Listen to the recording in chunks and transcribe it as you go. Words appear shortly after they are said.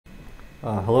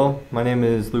Hello, my name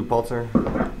is Luke Paltzer,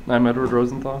 I'm Edward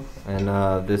Rosenthal.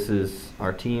 and this is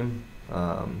our team.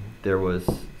 There was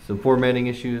some formatting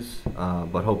issues,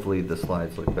 but hopefully the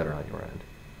slides look better on your end.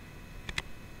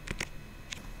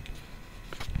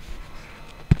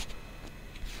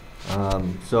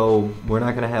 So we're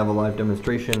not going to have a live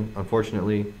demonstration,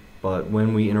 unfortunately, but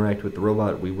when we interact with the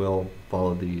robot, we will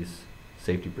follow these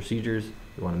safety procedures.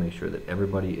 We want to make sure that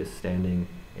everybody is standing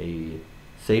a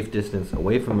safe distance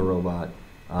away from the robot,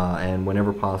 and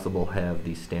whenever possible have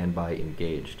the standby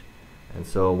engaged. And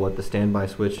so what the standby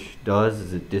switch does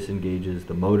is it disengages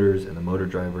the motors and the motor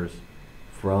drivers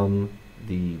from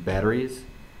the batteries,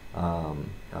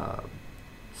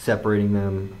 separating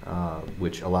them,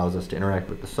 which allows us to interact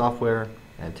with the software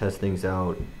and test things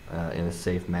out in a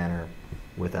safe manner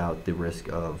without the risk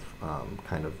of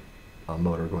kind of a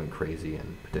motor going crazy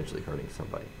and potentially hurting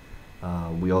somebody.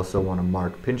 We also want to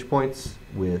mark pinch points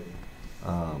with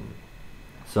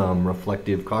some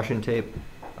reflective caution tape.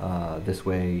 This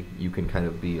way you can kind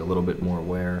of be a little bit more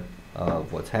aware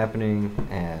of what's happening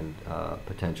and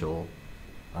potential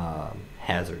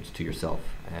hazards to yourself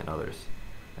and others.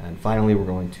 And finally, we're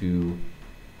going to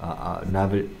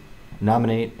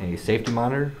nominate a safety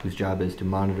monitor whose job is to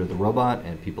monitor the robot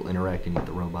and people interacting with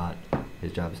the robot.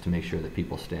 His job is to make sure that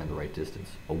people stand the right distance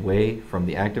away from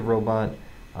the active robot.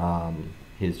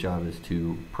 His job is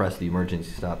to press the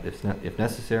emergency stop if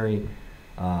necessary.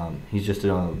 He's just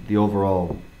the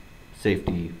overall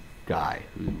safety guy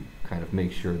who kind of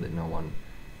makes sure that no one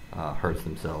hurts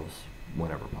themselves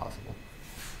whenever possible.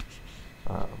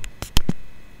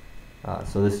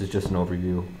 So this is just an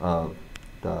overview of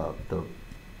the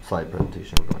slide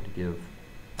presentation we're going to give.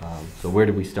 So where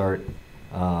did we start?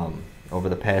 Over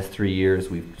the past 3 years,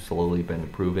 we've slowly been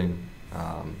improving.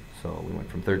 So we went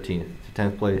from 13th to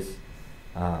 10th place.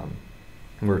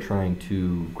 We're trying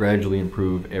to gradually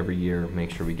improve every year, make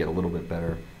sure we get a little bit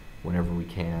better whenever we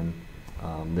can.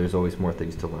 There's always more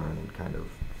things to learn and kind of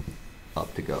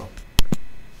up to go.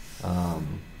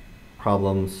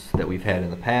 Problems that we've had in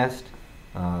the past.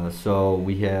 So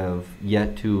we have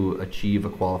yet to achieve a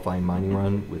qualifying mining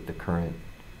run with the current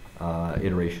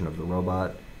iteration of the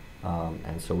robot.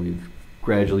 And so we've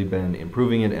gradually been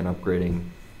improving it and upgrading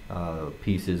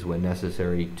pieces when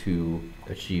necessary to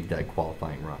achieve that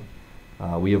qualifying run.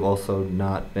 We have also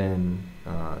not been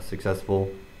successful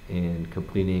in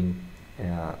completing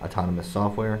autonomous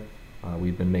software.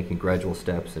 We've been making gradual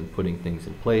steps and putting things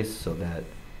in place so that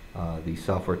the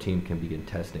software team can begin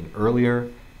testing earlier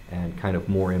and kind of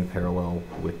more in parallel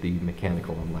with the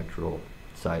mechanical and electrical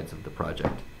sides of the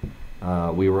project.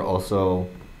 We were also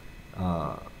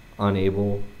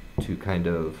unable to kind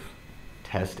of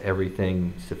test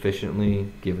everything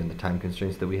sufficiently given the time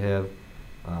constraints that we have.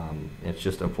 It's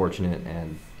just unfortunate,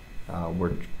 and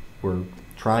we're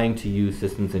trying to use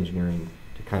systems engineering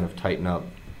to kind of tighten up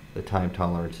the time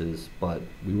tolerances, but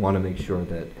we want to make sure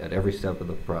that at every step of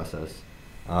the process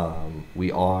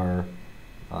we are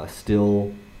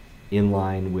still in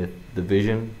line with the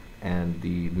vision and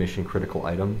the mission critical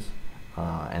items,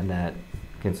 and that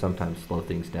can sometimes slow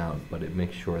things down, but it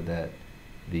makes sure that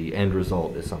the end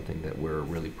result is something that we're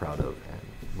really proud of and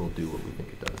will do what we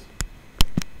think it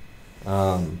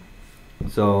does.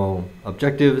 So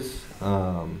objectives,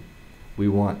 we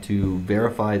want to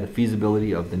verify the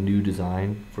feasibility of the new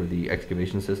design for the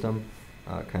excavation system,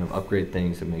 kind of upgrade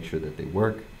things and make sure that they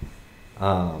work.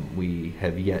 We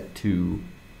have yet to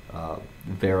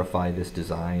verify this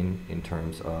design in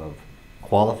terms of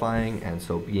qualifying, and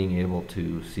so being able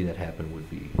to see that happen would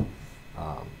be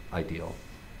ideal.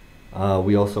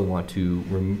 We also want to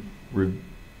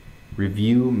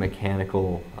review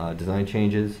mechanical design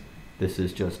changes. This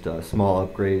is just small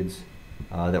upgrades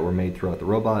that were made throughout the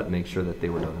robot, make sure that they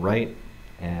were done right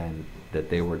and that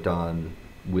they were done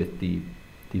with the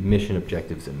mission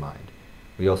objectives in mind.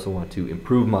 We also want to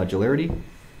improve modularity.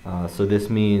 So this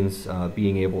means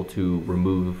being able to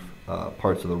remove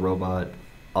parts of the robot,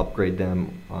 upgrade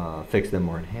them, fix them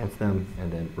or enhance them,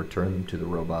 and then return them to the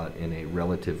robot in a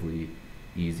relatively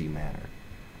easy manner.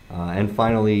 And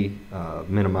finally,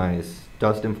 minimize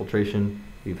dust infiltration.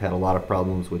 We've had a lot of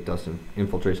problems with dust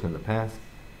infiltration in the past.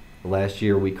 Last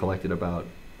year we collected about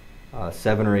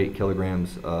 7 or 8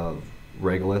 kilograms of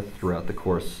regolith throughout the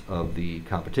course of the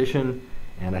competition,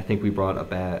 and I think we brought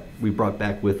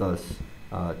back with us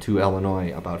to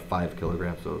Illinois about 5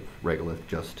 kilograms of regolith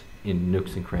just in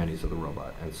nooks and crannies of the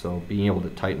robot. And so being able to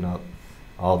tighten up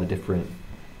all the different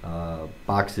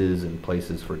boxes and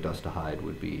places for dust to hide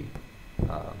would be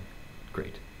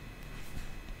great.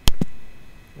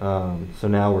 So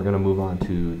now we're going to move on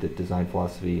to the design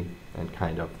philosophy and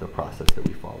kind of the process that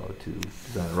we follow to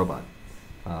design a robot.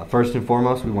 First and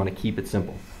foremost, we want to keep it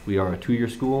simple. We are a 2-year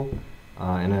school,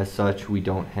 and as such, we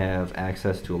don't have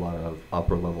access to a lot of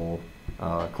upper level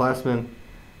classmen,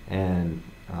 and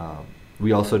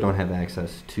we also don't have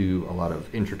access to a lot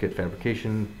of intricate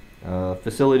fabrication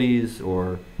facilities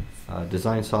or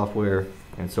design software,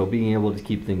 and so being able to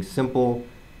keep things simple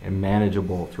and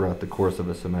manageable throughout the course of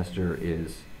a semester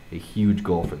is a huge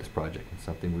goal for this project and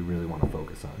something we really want to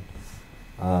focus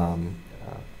on.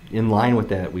 In line with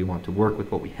that, we want to work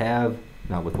with what we have,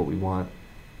 not with what we want.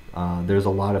 There's a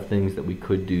lot of things that we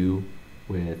could do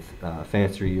with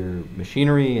fancier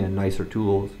machinery and nicer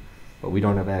tools, but we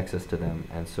don't have access to them.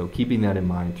 And so keeping that in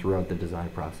mind throughout the design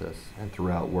process and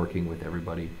throughout working with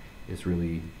everybody is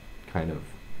really kind of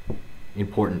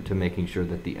important to making sure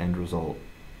that the end result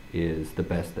is the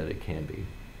best that it can be.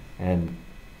 And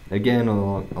again,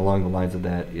 along the lines of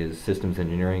that is systems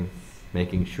engineering,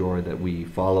 making sure that we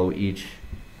follow each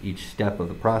step of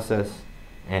the process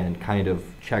and kind of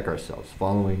check ourselves,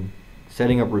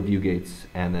 setting up review gates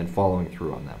and then following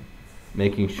through on them.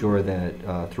 Making sure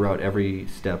that throughout every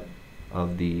step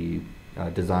of the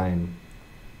design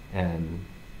and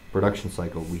production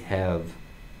cycle, we have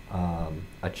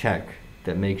a check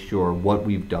that makes sure what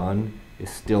we've done is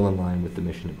still in line with the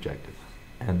mission objectives,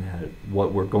 and that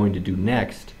what we're going to do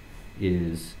next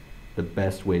is the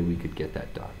best way we could get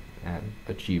that done and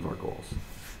achieve our goals.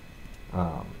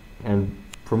 And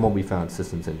from what we found,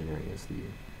 systems engineering is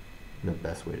the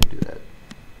best way to do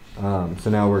that. So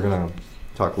now we're going to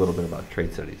talk a little bit about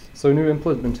trade studies. So new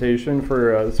implementation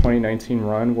for the 2019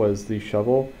 run was the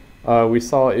shovel. We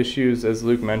saw issues, as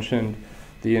Luke mentioned,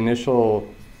 the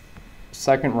initial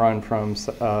second run from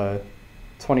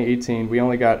 2018, we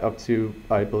only got up to,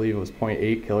 I believe it was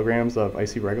 0.8 kilograms of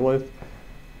icy regolith.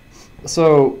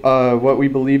 So what we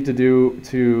believe to do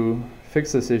to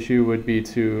fix this issue would be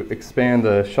to expand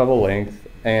the shovel length,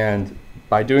 and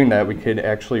by doing that we could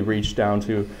actually reach down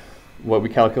to what we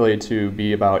calculate to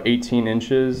be about 18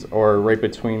 inches, or right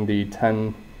between the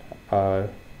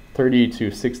 30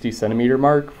 to 60 centimeter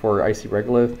mark for icy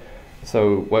regolith.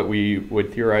 So what we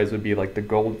would theorize would be like the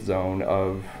gold zone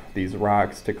of these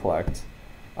rocks to collect.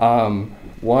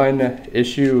 One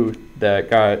issue that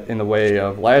got in the way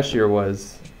of last year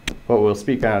was what we'll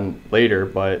speak on later,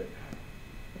 but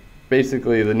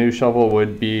basically the new shovel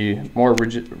would be more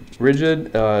rigid,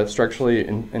 structurally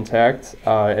intact,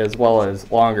 as well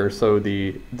as longer, so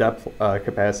the depth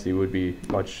capacity would be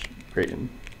much greater.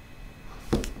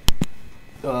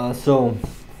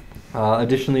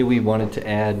 Additionally, we wanted to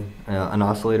add an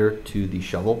oscillator to the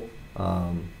shovel.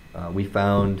 We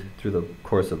found through the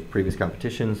course of previous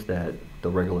competitions that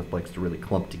the regolith likes to really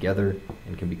clump together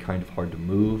and can be kind of hard to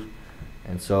move.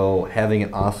 And so having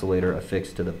an oscillator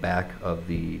affixed to the back of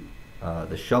the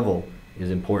shovel is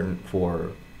important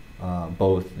for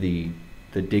both the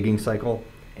digging cycle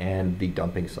and the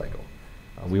dumping cycle.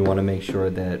 We want to make sure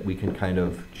that we can kind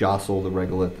of jostle the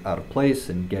regolith out of place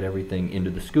and get everything into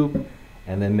the scoop,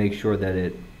 and then make sure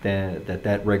that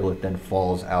that regolith then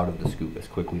falls out of the scoop as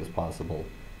quickly as possible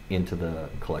into the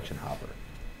collection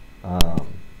hopper.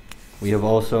 We have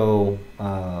also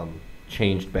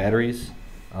changed batteries.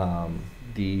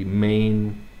 The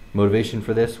main motivation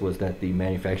for this was that the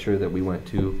manufacturer that we went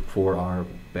to for our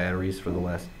batteries for the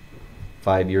last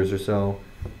 5 years or so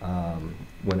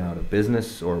went out of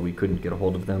business, or we couldn't get a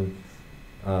hold of them,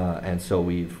 and so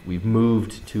we've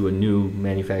moved to a new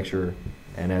manufacturer,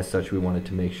 and as such we wanted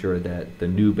to make sure that the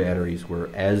new batteries were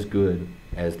as good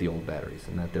as the old batteries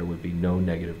and that there would be no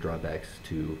negative drawbacks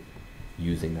to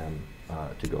using them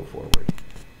to go forward.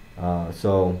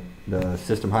 So the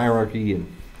system hierarchy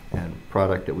and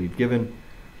product that we've given,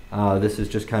 this is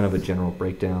just kind of a general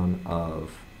breakdown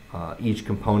of each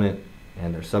component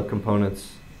and their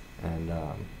subcomponents, and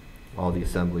all the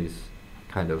assemblies,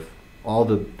 kind of all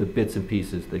the bits and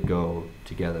pieces that go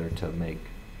together to make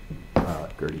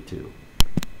Gertie 2.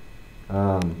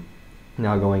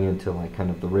 Now going into like kind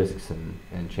of the risks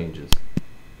and changes.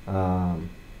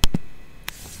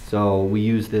 So we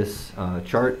use this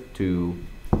chart to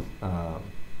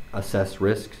assess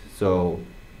risk. So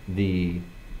the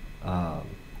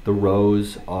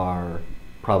rows are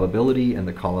probability and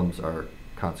the columns are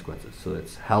consequences. So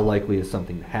it's how likely is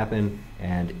something to happen,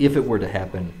 and if it were to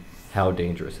happen, how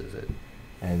dangerous is it?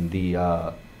 And the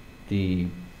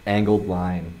angled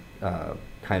line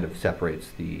kind of separates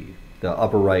the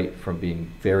upper right from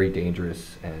being very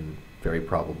dangerous and very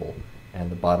probable,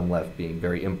 and the bottom left being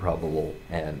very improbable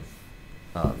and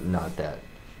not that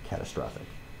catastrophic.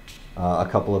 A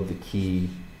couple of the key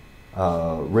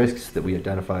risks that we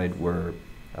identified were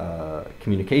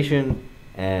communication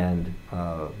and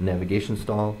navigation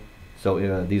stall.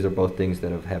 So these are both things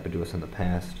that have happened to us in the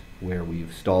past, where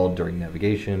we've stalled during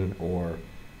navigation, or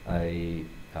a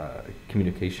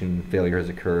communication failure has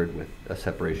occurred with a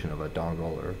separation of a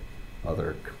dongle or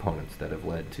other components that have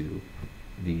led to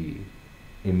the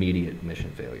immediate mission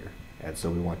failure. And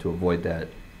so we want to avoid that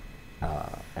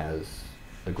as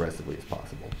aggressively as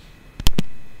possible.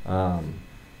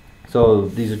 So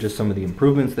these are just some of the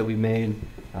improvements that we made.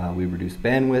 We reduced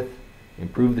bandwidth,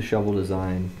 improved the shovel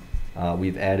design.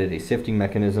 We've added a sifting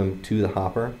mechanism to the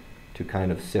hopper to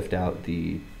kind of sift out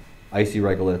the icy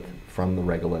regolith from the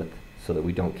regolith so that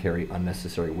we don't carry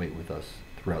unnecessary weight with us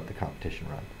throughout the competition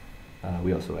run.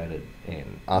 We also added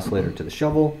an oscillator to the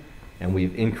shovel, and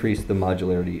we've increased the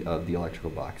modularity of the electrical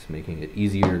box, making it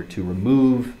easier to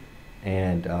remove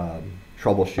and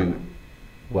troubleshoot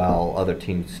while other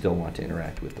teams still want to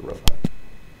interact with the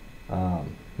robot.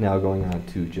 Now going on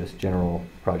to just general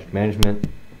project management.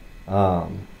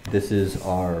 This is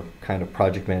our kind of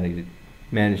project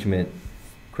management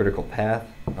critical path.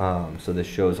 So this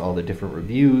shows all the different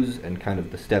reviews and kind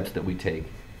of the steps that we take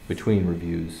between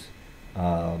reviews.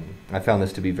 I found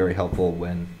this to be very helpful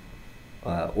when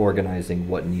organizing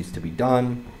what needs to be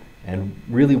done and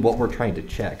really what we're trying to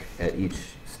check at each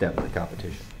step of the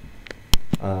competition.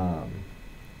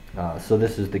 So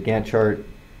this is the Gantt chart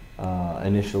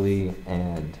initially,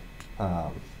 and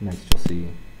next you'll see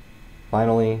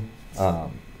finally.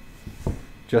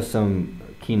 Just some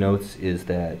keynotes is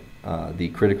that the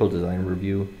critical design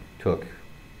review took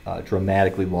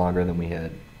dramatically longer than we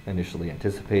had initially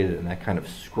anticipated, and that kind of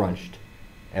scrunched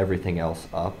everything else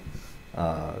up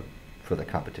for the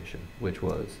competition, which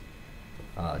was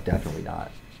definitely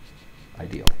not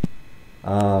ideal.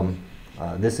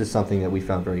 This is something that we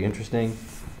found very interesting.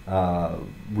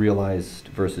 Realized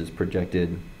versus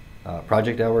projected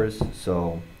project hours.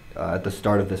 So at the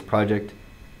start of this project,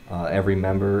 every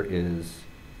member is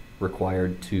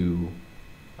required to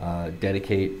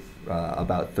dedicate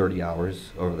about 30 hours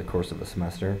over the course of a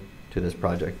semester to this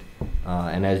project.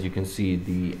 And as you can see,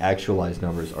 the actualized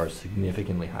numbers are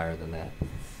significantly higher than that.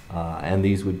 And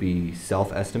these would be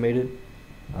self-estimated,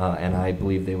 and I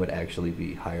believe they would actually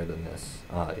be higher than this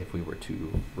if we were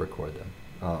to record them.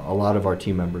 A lot of our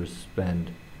team members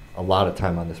spend a lot of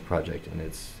time on this project, and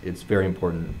it's very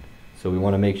important. So we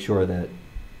want to make sure that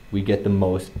we get the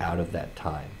most out of that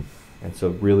time. And so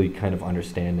really kind of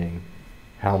understanding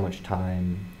how much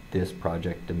time this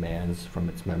project demands from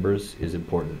its members is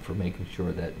important for making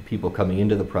sure that people coming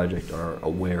into the project are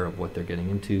aware of what they're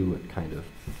getting into and kind of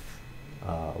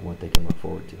what they can look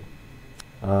forward to.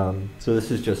 So this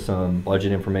is just some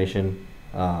budget information.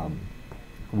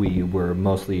 We were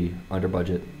mostly under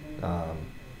budget.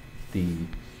 The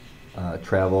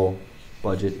travel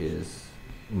budget is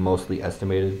mostly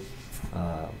estimated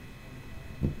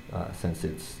since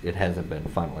it hasn't been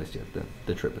finalized yet.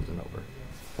 The trip isn't over.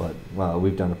 But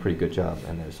we've done a pretty good job,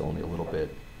 and there's only a little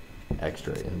bit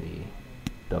extra in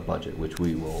the budget, which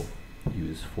we will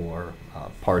use for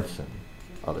parts and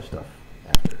other stuff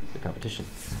after the competition.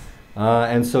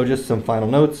 And so just some final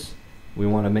notes. We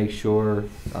want to make sure,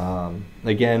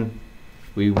 again,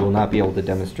 we will not be able to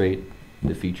demonstrate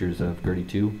the features of GERTY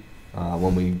 2.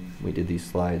 When we did these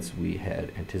slides, we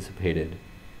had anticipated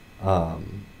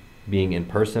being in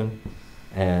person,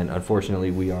 and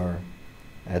unfortunately we are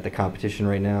at the competition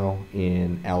right now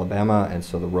in Alabama, and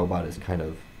so the robot is kind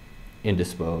of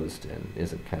indisposed and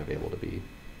isn't kind of able to be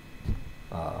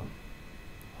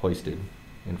hoisted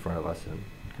in front of us and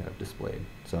kind of displayed.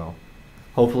 So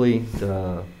hopefully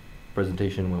the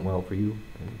presentation went well for you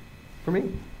and for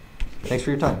me. Thanks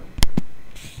for your time.